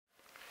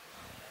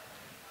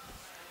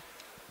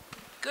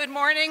Good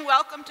morning.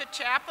 Welcome to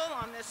chapel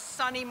on this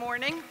sunny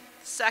morning,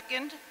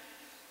 second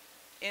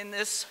in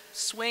this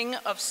swing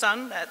of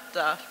sun that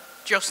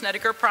Joe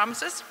Snedeker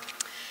promises.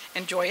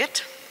 Enjoy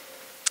it.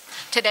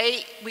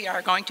 Today we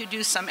are going to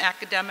do some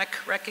academic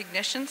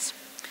recognitions,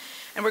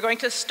 and we're going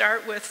to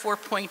start with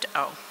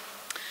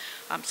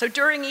 4.0. So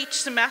during each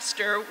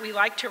semester, we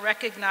like to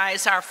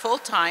recognize our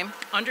full-time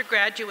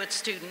undergraduate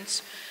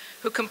students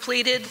who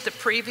completed the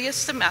previous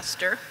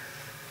semester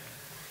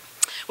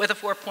with a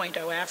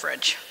 4.0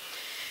 average.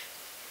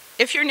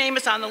 If your name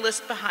is on the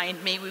list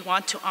behind me, we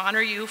want to honor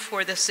you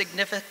for this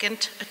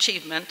significant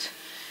achievement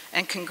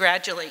and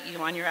congratulate you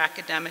on your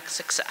academic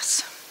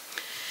success.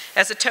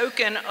 As a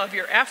token of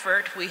your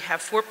effort, we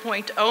have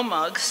 4.0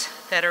 mugs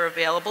that are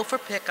available for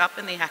pickup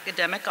in the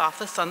academic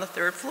office on the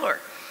 3rd floor.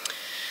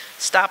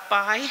 Stop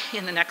by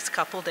in the next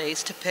couple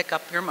days to pick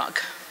up your mug.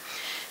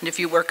 And if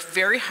you work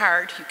very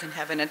hard, you can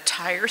have an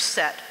entire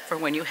set for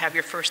when you have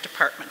your first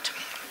apartment.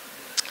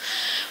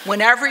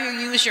 Whenever you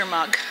use your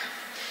mug,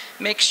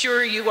 make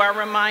sure you are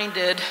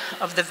reminded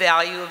of the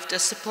value of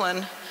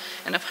discipline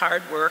and of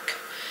hard work,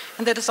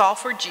 and that it's all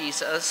for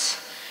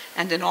Jesus,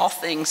 and in all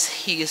things,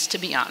 he is to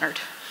be honored.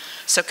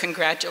 So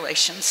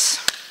congratulations.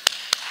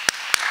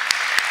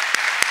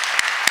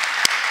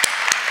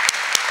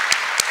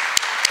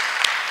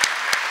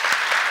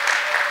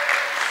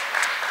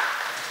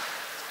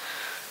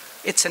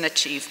 It's an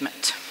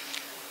achievement.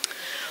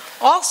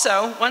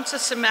 Also, once a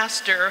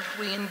semester,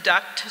 we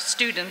induct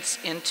students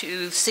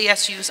into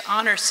CSU's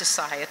Honor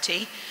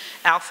Society,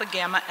 Alpha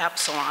Gamma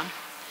Epsilon.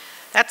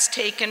 That's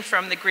taken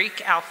from the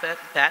Greek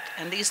alphabet,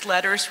 and these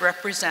letters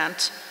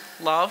represent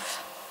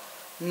love,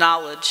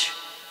 knowledge,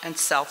 and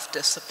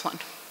self-discipline.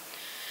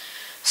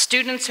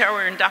 Students who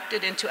are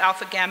inducted into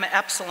Alpha Gamma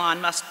Epsilon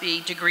must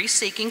be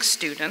degree-seeking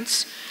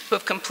students who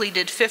have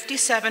completed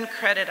 57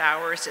 credit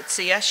hours at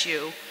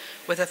CSU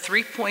with a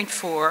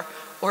 3.4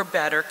 or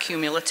better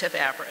cumulative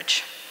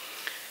average.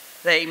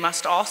 They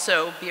must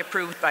also be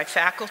approved by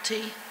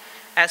faculty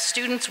as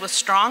students with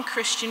strong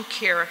Christian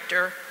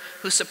character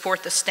who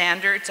support the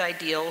standards,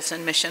 ideals,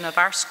 and mission of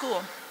our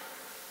school.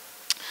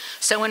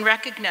 So in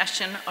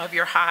recognition of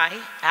your high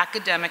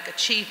academic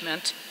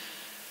achievement,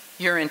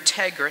 your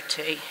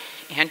integrity,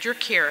 and your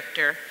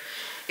character,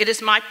 it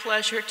is my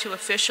pleasure to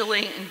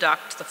officially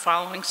induct the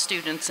following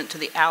students into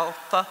the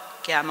Alpha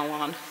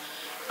Gamma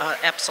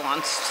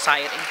Epsilon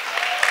Society.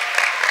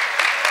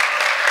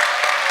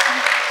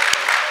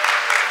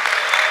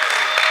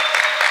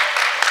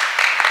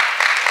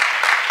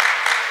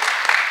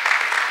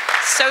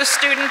 So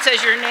students,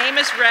 as your name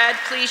is read,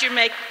 please you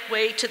make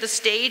way to the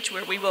stage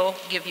where we will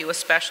give you a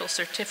special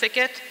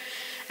certificate.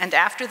 And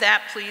after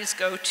that, please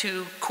go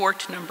to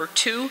court number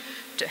 2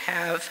 to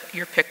have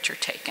your picture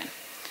taken.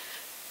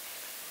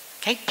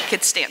 Okay,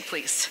 kids stand,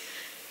 please.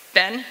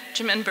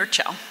 Benjamin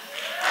Burchell.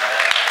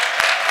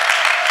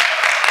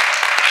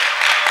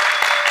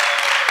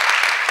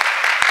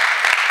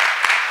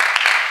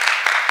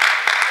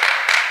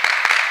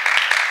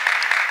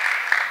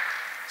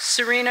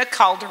 Serena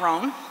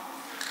Calderon.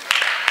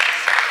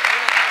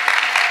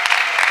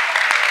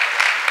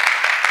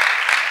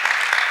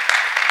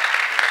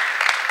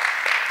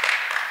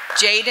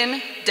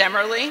 Jaden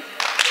Demerly.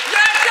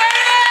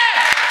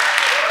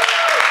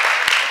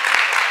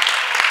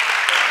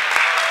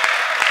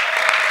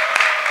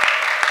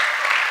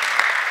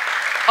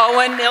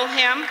 Owen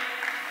Milham.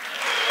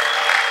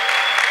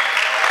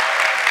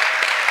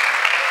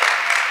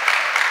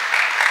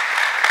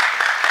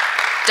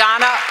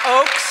 Donna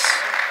Oakes.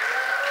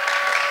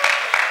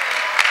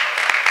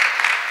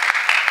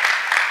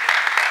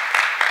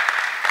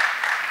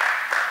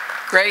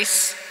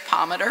 Grace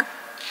Palmeter.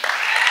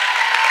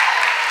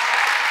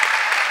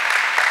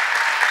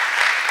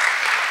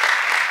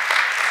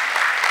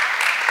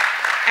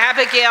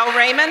 Abigail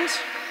Raymond.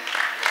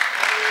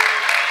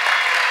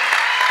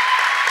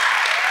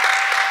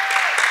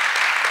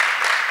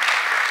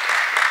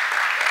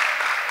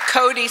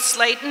 Cody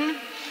Slayton.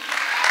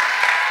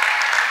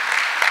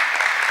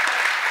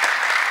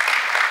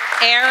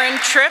 Aaron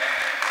Tripp.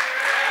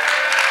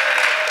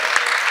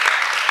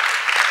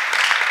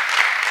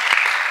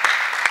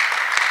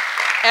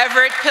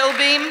 Everett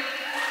Pilbeam.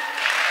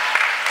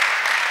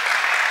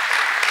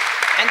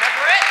 And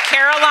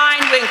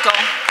Caroline Winkle.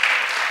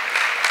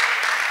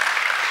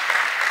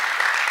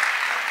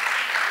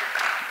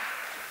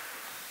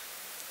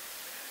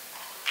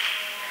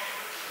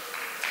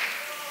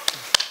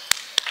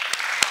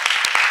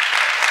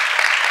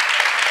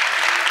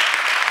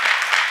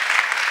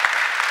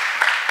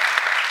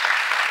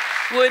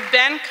 Would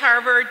Ben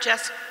Carver,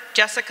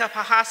 Jessica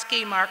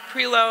Pahosky, Mark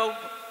Prelo,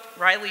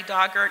 Riley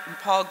Doggart, and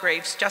Paul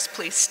Graves just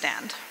please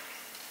stand?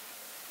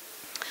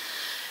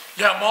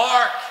 Yeah,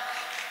 Mark.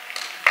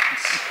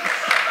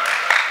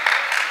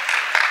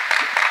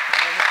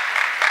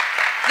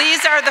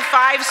 These are the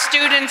 5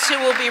 students who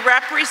will be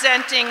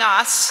representing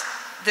us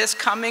this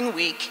coming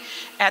week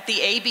at the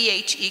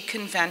ABHE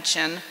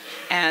convention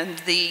and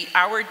the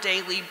Our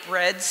Daily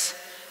Breads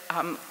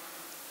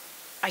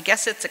I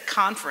guess it's a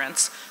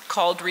conference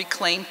called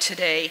Reclaim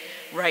Today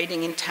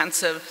Writing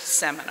Intensive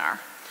Seminar.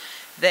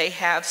 They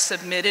have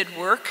submitted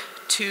work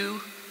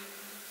to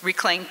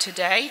Reclaim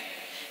Today.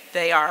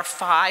 They are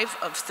 5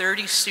 of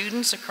 30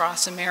 students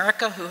across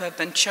America who have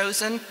been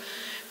chosen.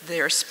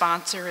 Their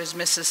sponsor is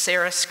Mrs.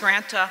 Sarah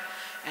Scranta,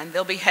 and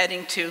they'll be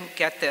heading to,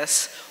 get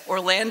this,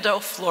 Orlando,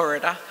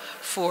 Florida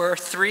for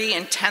 3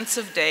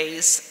 intensive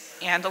days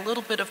and a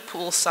little bit of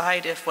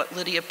poolside, if what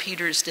Lydia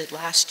Peters did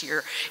last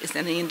year is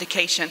any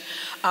indication,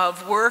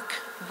 of work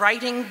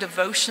writing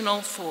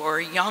devotional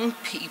for young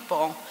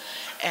people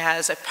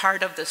as a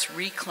part of this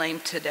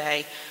Reclaim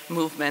Today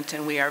movement,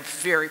 and we are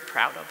very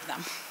proud of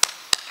them.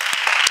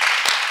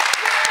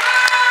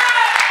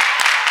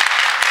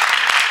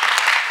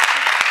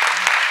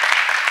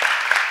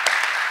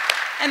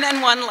 And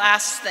then one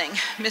last thing,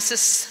 Mrs.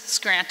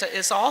 Scranta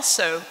is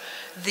also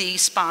the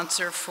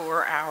sponsor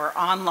for our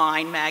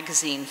online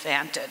magazine,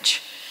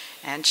 Vantage.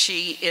 And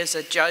she is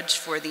a judge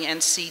for the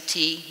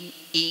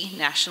NCTE,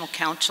 National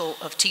Council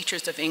of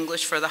Teachers of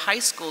English for the high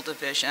school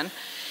division,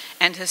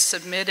 and has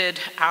submitted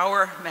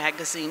our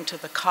magazine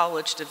to the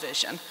college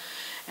division.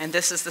 And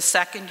this is the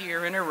 2nd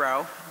year in a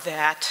row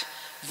that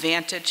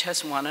Vantage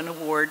has won an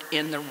award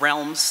in the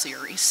Realms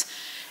series,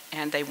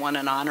 and they won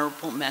an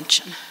honorable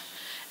mention.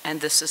 And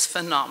this is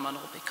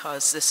phenomenal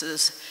because this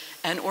is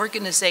an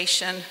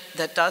organization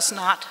that does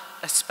not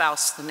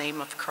espouse the name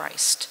of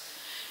Christ,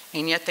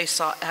 and yet they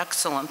saw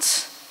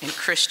excellence in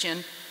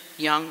Christian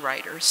young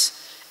writers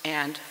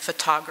and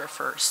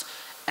photographers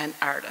and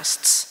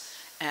artists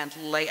and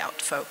layout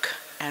folk,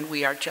 and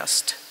we are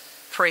just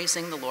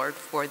praising the Lord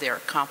for their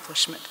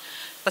accomplishment.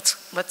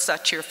 Let's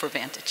cheer for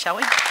Vantage, shall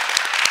we?